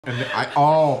And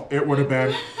it would have been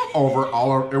it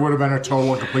would have been a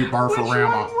total and complete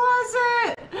Barforama. Which one was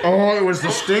it? Oh, it was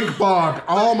the stink bug.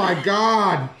 Oh my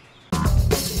God.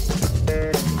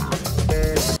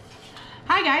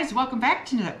 Hi guys, welcome back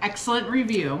to another excellent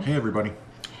review. Hey everybody.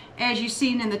 As you've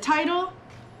seen in the title,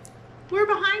 we're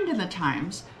behind in the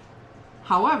times.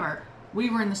 However, we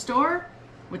were in the store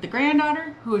with the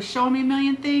granddaughter who was showing me a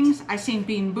million things. I seen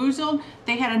BeanBoozled.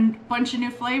 They had a bunch of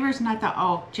new flavors and I thought,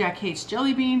 oh, Jack hates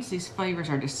jelly beans. These flavors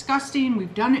are disgusting.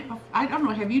 We've done it. I don't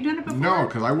know. Have you done it before? No,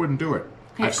 because I wouldn't do it.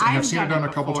 Okay, I've seen it done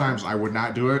a couple times. I would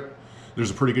not do it.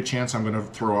 There's a pretty good chance I'm going to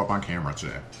throw up on camera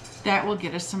today. That will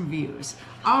get us some views.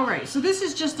 All right, so this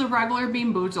is just the regular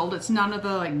BeanBoozled. It's none of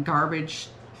the like garbage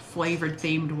flavored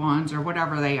themed ones or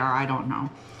whatever they are. I don't know.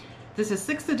 This is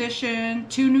 6th edition,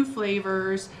 2 new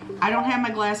flavors. I don't have my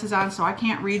glasses on, so I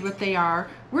can't read what they are.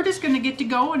 We're just gonna get to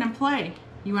going and play.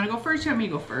 You wanna go first? You want me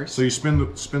to go first? So you spin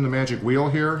the magic wheel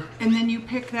here. And then you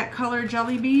pick that color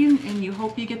jelly bean, and you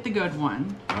hope you get the good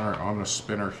one. All right, I'm gonna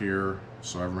spin her here.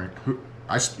 So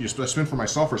I spin for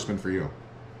myself or spin for you?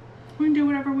 We can do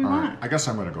whatever we want. Right, I guess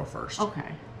I'm gonna go first.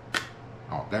 Okay.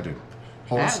 Oh, that did.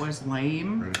 That was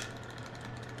lame. Ready?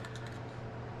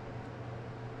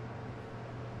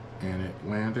 And it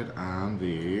landed on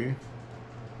the... It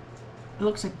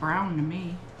looks like brown to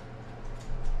me.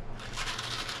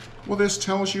 Well, this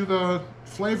tells you the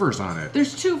flavors on it.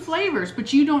 There's 2 flavors,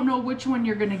 but you don't know which one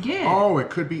you're gonna get. Oh, it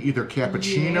could be either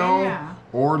cappuccino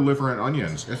or liver and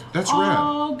onions. That's red.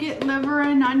 Oh, get liver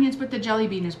and onions, but the jelly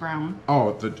bean is brown.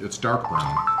 Oh, it's dark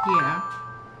brown. Yeah.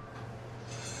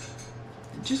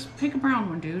 Just pick a brown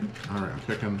one, dude. All right, I'm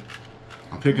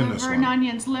picking this one. Liver and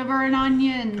onions, liver and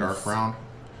onions. Dark brown.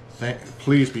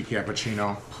 Please be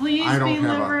cappuccino. Please be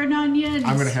liver and onions.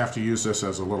 I'm going to have to use this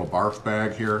as a little barf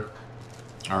bag here.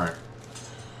 All right.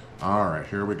 All right,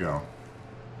 here we go.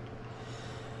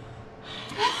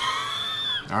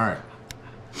 All right.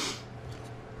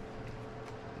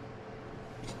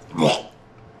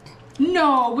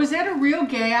 No, was that a real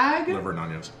gag? Liver and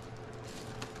onions.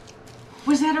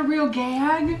 Was that a real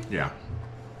gag? Yeah.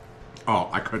 Oh,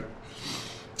 I could.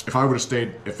 If I would have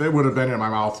stayed, if it would have been in my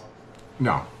mouth,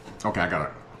 no. Okay, I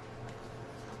got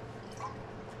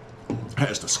it.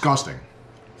 That is disgusting.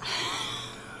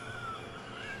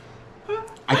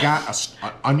 I got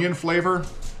an onion flavor,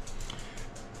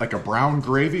 like a brown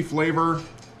gravy flavor,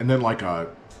 and then like a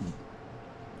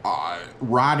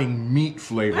rotting meat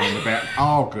flavor in the back.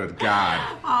 Oh, good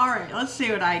God. All right, let's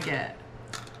see what I get.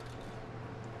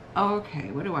 Okay,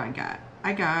 what do I got?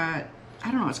 I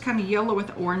don't know, it's kind of yellow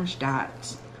with orange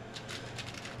dots.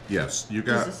 Yes, you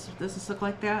got... Does this look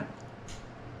like that?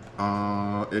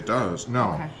 It does.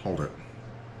 No, okay. Hold it.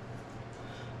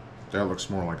 That looks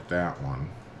more like that one.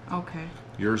 Okay.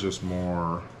 Yours is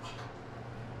more...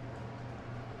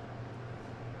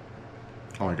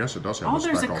 Oh, I guess it does have the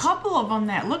speckles. Oh, there's a couple of them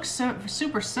that look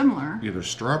super similar. Either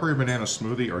strawberry banana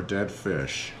smoothie or dead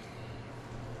fish.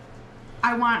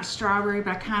 I want strawberry,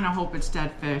 but I kind of hope it's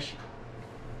dead fish.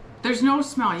 There's no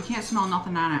smell. You can't smell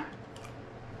nothing on it.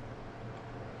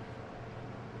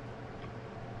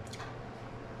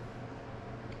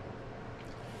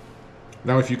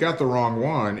 Now, if you got the wrong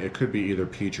one, it could be either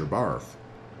peach or barf.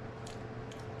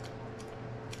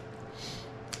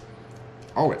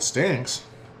 Oh, it stinks.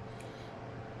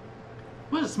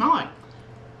 What does it smell like?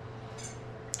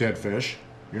 Dead fish.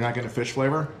 You're not getting a fish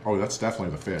flavor? Oh, that's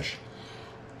definitely the fish.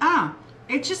 Ah,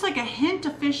 it's just like a hint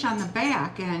of fish on the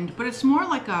back end, but it's more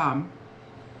like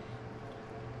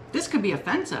this could be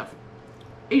offensive.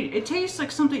 It tastes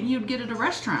like something you'd get at a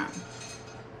restaurant.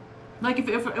 Like if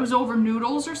it was over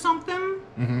noodles or something.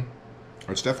 Mm-hmm.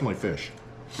 It's definitely fish.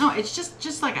 No, it's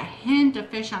just like a hint of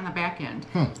fish on the back end.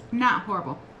 Not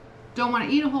horrible. Don't want to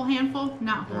eat a whole handful.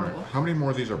 Not horrible. Right. How many more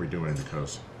of these are we doing?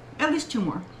 Because at least 2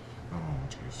 more. Oh,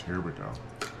 jeez. Here we go.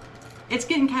 It's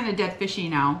getting kind of dead fishy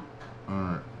now. All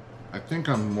right. I think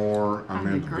I'm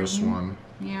into this one.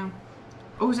 Yeah.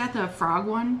 Oh, is that the frog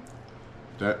one?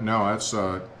 No, that's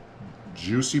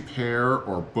juicy pear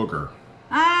or booger.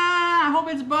 Ah, I hope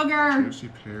it's booger. Juicy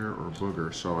pear or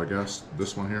booger. So I guess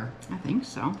this one here? I think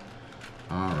so.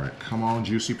 All right. Come on,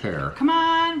 juicy pear. Come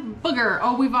on, booger.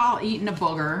 Oh, we've all eaten a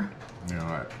booger. You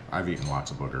know, I've eaten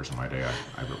lots of boogers in my day,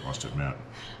 I must admit.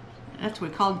 That's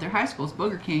what we called their high schools,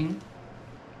 Booger King.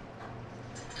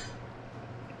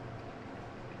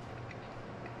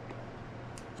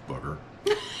 Booger.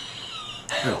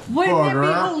 Wouldn't it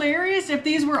be hilarious if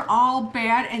these were all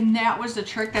bad and that was the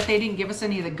trick, that they didn't give us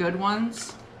any of the good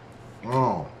ones?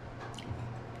 Oh.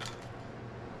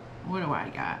 What do I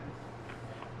got?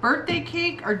 Birthday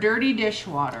cake or dirty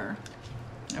dishwater?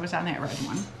 That was on that red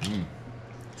one.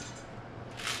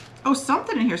 Oh,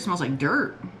 something in here smells like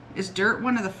dirt. Is dirt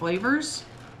one of the flavors?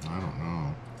 I don't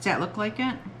know. Does that look like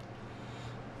it?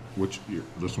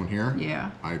 This one here?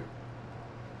 Yeah. I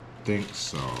think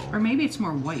so. Or maybe it's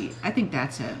more white. I think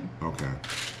that's it. Okay.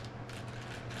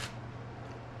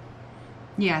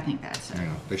 Yeah, I think that's it.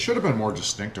 Yeah. They should have been more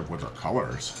distinctive with their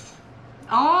colors.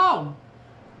 Oh!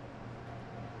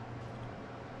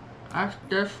 That's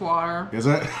dishwater. Is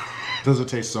it? Does it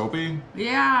taste soapy?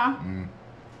 Yeah. Mm.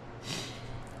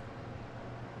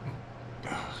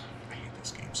 Ugh, I hate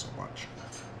this game so much.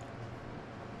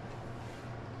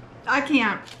 I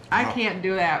can't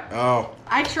do that. Oh.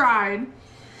 I tried.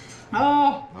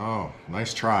 Oh. Oh,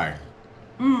 nice try.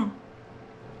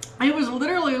 It was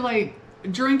literally like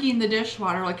drinking the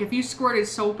dishwater. Like if you squirted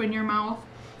soap in your mouth.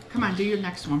 Come on, do your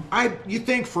next one. You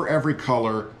think for every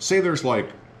color, say there's like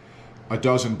a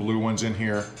dozen blue ones in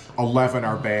here, 11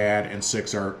 are bad and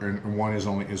 6 are, and 1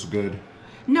 is good.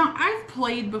 No, I've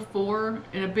played before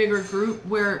in a bigger group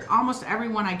where almost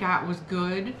everyone I got was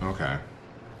good. Okay.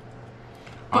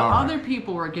 But All other right.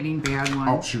 people were getting bad ones.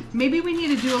 Oh, shoot. Maybe we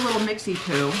need to do a little mixy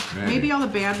poo. Maybe all the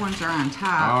bad ones are on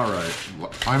top. All right.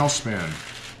 Final spin.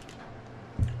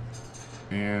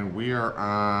 And we are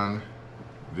on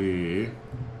the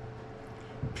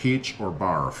peach or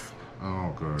barf.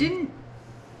 Oh, good. Didn't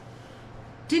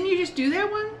you just do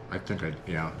that one? I think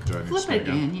yeah. Do I need to Flip spin it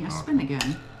again. Yeah, Oh. spin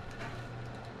again.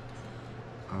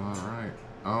 All right.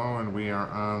 Oh, and we are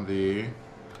on the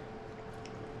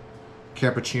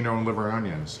cappuccino and liver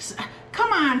onions.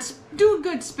 Come on, do a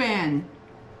good spin.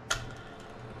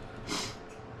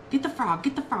 Get the frog,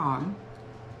 get the frog.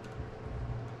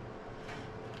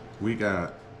 We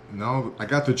got, no, I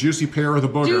got the juicy pear or the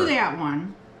booger. Do that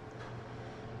one.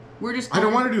 We're just going, I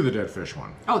don't want to do the dead fish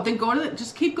one. Oh, then go to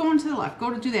just keep going to the left.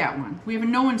 Go to do that one.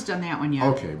 No one's done that one yet.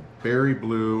 Okay, berry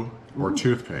blue or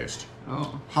toothpaste.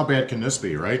 Oh. How bad can this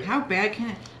be, right? How bad can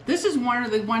it? This is one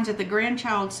of the ones that the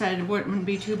grandchild said wouldn't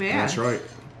be too bad. That's right.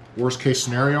 Worst case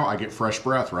scenario, I get fresh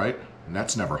breath, right? And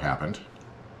that's never happened.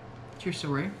 True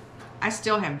story. I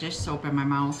still have dish soap in my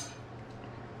mouth.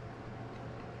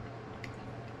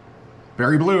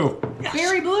 Berry blue. Yes.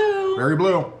 Berry blue. Berry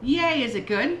blue. Yay, is it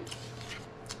good?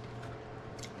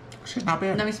 She's not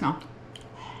bad. Let me smell.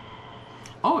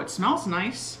 Oh, it smells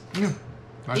nice. Yeah.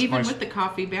 Nice, Even nice, with the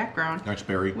coffee background. nice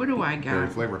berry. What do I got? Berry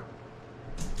flavor.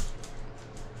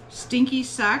 Stinky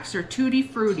socks or tutti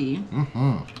frutti?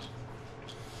 Mm-hmm.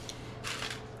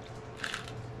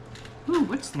 Ooh,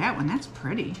 what's that one? That's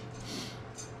pretty.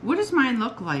 What does mine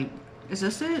look like? Is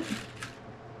this it?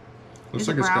 Looks Is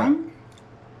like it it's brown?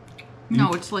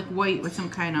 No, it's like white with some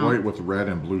kind got of... white with red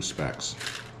and blue specks.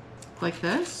 Like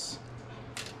this?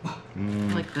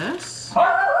 Like this?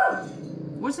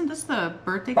 Wasn't this the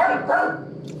birthday cake?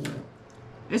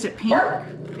 Is it pink?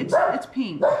 It's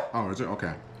pink. Oh, is it?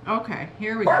 Okay. Okay,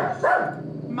 here we go.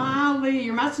 Molly,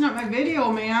 you're messing up my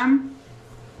video, man.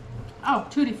 Oh,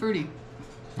 tutti frutti.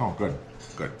 Oh, good.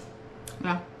 Good.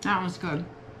 Yeah, that one's good.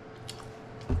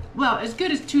 Well, as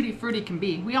good as tutti frutti can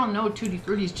be. We all know tutti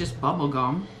frutti is just bubble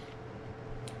gum.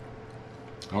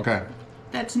 Okay.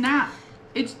 That's not.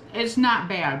 It's not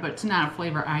bad, but it's not a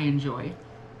flavor I enjoy.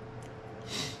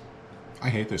 I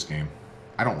hate this game.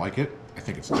 I don't like it. I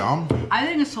think it's dumb. I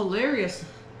think it's hilarious.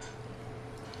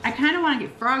 I kind of want to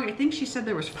get frog. I think she said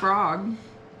there was frog.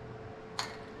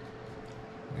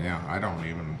 Yeah, I don't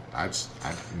even.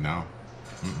 No.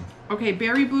 Okay,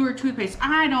 berry blue or toothpaste?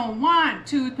 I don't want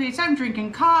toothpaste. I'm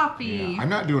drinking coffee. Yeah, I'm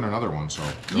not doing another one, so.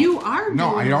 You are doing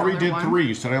No, I already another did one. 3.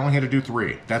 You said I only had to do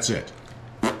 3. That's it.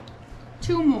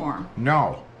 2 more.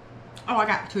 No. Oh, I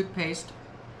got toothpaste.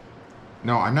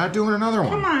 No, I'm not doing another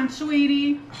one. Come on,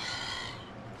 sweetie.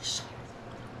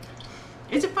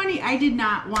 Is it funny? I did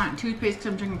not want toothpaste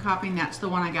because I'm drinking coffee and that's the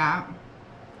one I got.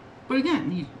 But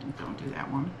again, you don't do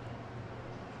that one.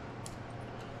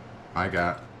 I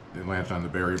got. It landed on the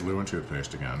berry blue and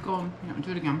toothpaste again. Go on. Yeah,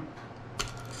 do it again.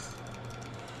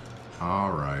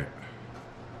 All right.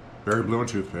 Berry blue and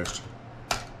toothpaste.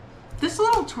 This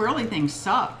little twirly thing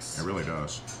sucks. It really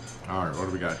does. All right, what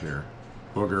do we got here?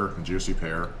 Booger and juicy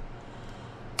pear.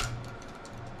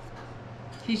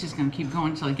 He's just going to keep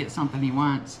going until he gets something he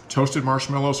wants. Toasted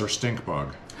marshmallows or stink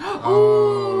bug?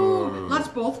 Ooh, let's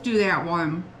both do that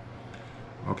one.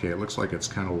 Okay, it looks like it's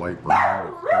kind of light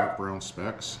brown with dark brown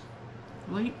specks.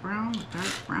 Light brown with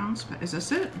dark brown. Is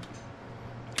this it?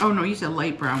 Oh, no, you said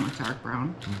light brown with dark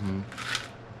brown.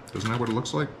 Mm-hmm. Isn't that what it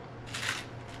looks like?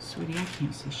 Sweetie, I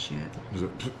can't see shit. Is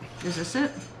it? Is this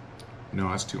it? No,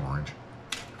 that's too orange.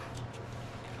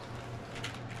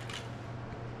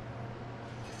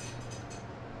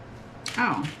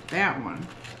 Oh, that one.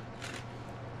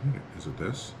 Is it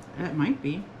this? That might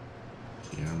be.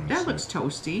 Yeah, that looks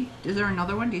toasty. Is there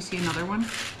another one? Do you see another one?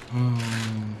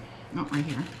 Oh, right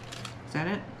here. Is that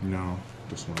it? No,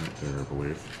 this one right there, I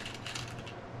believe.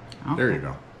 Okay. There you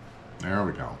go. There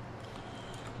we go.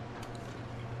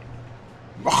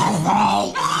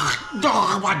 Oh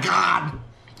my God!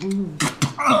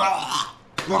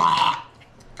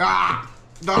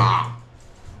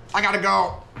 I gotta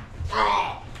go.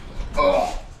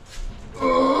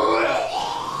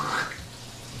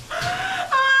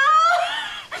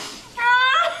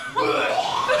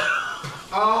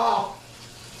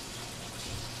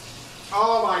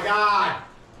 Oh my God!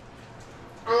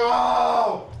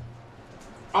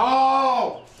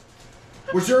 Oh!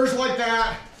 Was yours like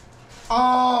that?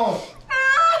 Oh!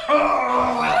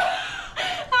 Oh!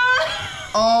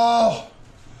 Oh!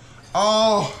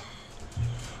 Oh!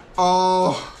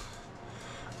 Oh!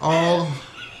 Oh!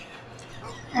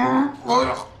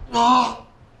 Oh!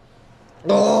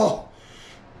 Oh!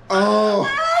 Oh!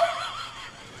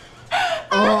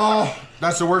 Oh!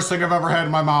 That's the worst thing I've ever had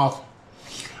in my mouth.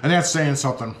 And that's saying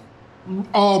something.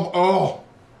 Oh! Oh!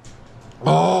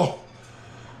 Oh!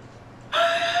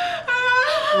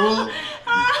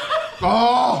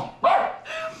 Oh!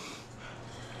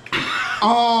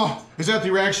 Oh! Is that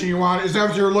the reaction you want? Is that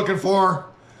what you were looking for?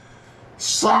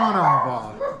 Son of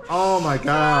a... Oh my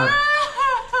God.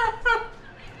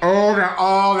 Oh,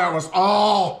 that was...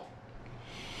 Oh!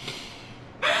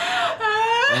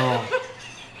 Oh.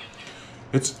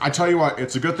 I tell you what,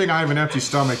 it's a good thing I have an empty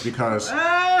stomach because if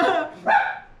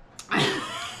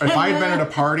I had been at a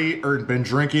party or been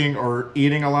drinking or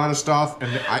eating a lot of stuff,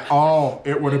 and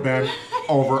it would have been it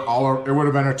would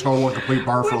have been a total and complete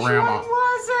Barforama. Which one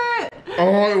was it?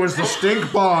 Oh, it was the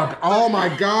stink bug. Oh my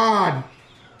God.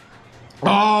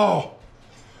 Oh.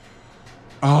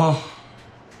 Oh.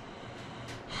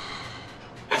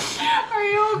 Are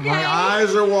you okay? My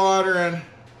eyes are watering.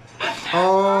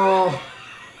 Oh.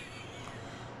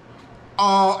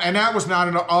 Oh, and that was not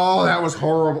enough. Oh, that was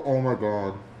horrible. Oh my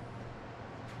God.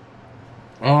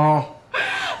 Oh.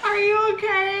 Are you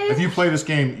okay? If you play this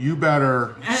game, you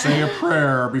better say a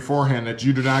prayer beforehand that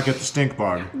you do not get the stink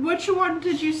bug. Which one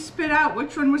did you spit out?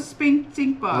 Which one was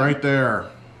stink bug? Right there.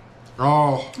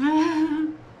 Oh.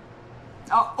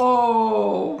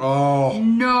 Oh. Oh.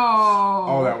 No.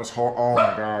 Oh, that was oh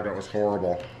my God, that was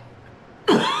horrible.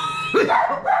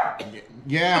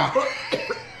 Yeah.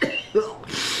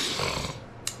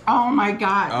 Oh my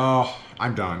God. Oh,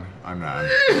 I'm done. I'm done.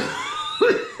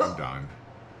 I'm done.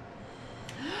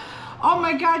 Oh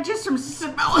my God, just from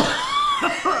smell.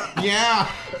 Yeah.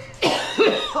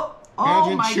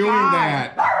 Oh Imagine my chewing God.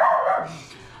 that.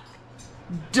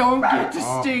 Don't get the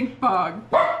stink bug.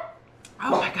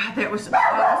 Oh my God, that was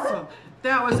awesome.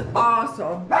 That was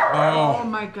awesome. Oh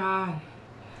my God.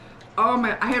 Oh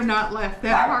my, I have not left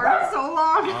that part in so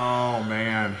long. Oh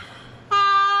man.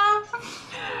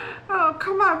 Oh,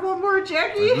 come on, one more,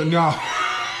 Jackie. No.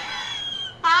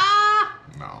 Ah.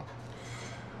 No.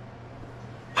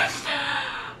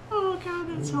 Oh God,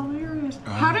 that's hilarious.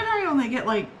 How did I only get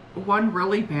like one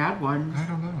really bad one? I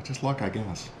don't know. Just luck, I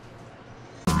guess.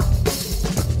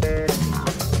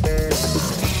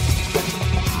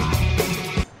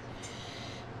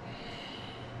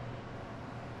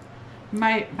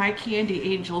 My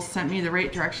candy angel sent me the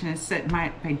right direction and sent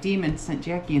my demon sent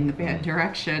Jackie in the bad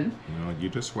direction. No, you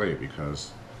just wait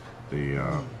because the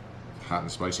hot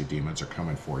and spicy demons are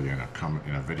coming for you in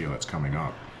a video that's coming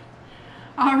up.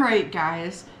 All right,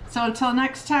 guys. So until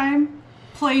next time,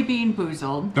 play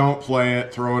BeanBoozled. Don't play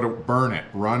it. Throw it. Burn it.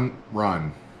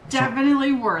 Run.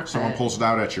 Definitely worth it. Someone pulls it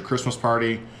out at your Christmas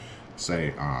party.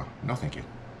 Say, no, thank you.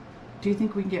 Do you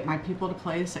think we can get my people to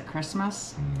play this at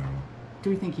Christmas? No. Do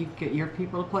we think you could get your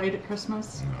people to play it at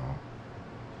Christmas? No.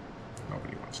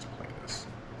 Nobody wants to play this.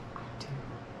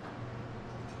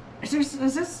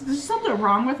 Is there something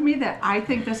wrong with me that I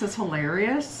think this is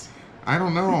hilarious? I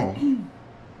don't know.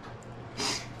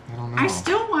 I don't know. I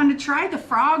still want to try the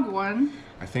frog one.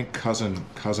 I think cousin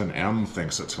M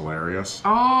thinks it's hilarious.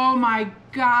 Oh my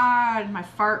God, my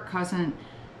fart cousin.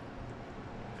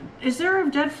 Is there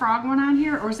a dead frog one on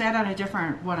here, or is that on a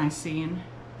different one I seen?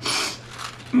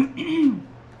 I'm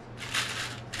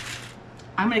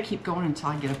gonna keep going until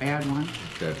I get a bad one.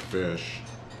 Dead fish.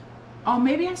 Oh,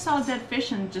 maybe I saw a dead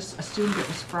fish and just assumed it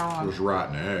was frog. There's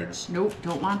rotten eggs. Nope,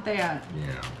 don't want that.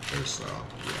 Yeah, there's yeah.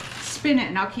 Spin it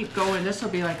and I'll keep going. This will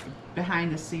be like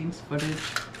behind the scenes footage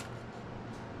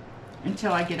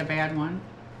until I get a bad one.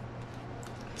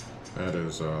 That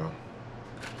is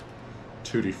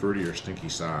Tutti Frutti or Stinky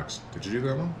Socks. Did you do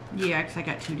that one? Yeah, because I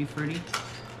got Tutti Frutti.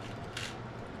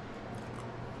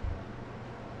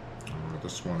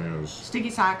 This one is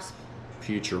Sticky Socks.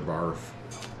 Peach or Barf.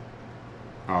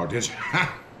 Oh, did you?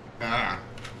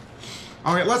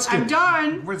 All right, let's get... I'm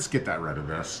done. Let's get that rid of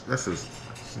this. This is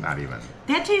it's not even...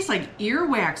 That tastes like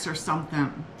earwax or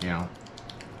something. You know?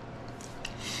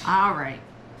 All right.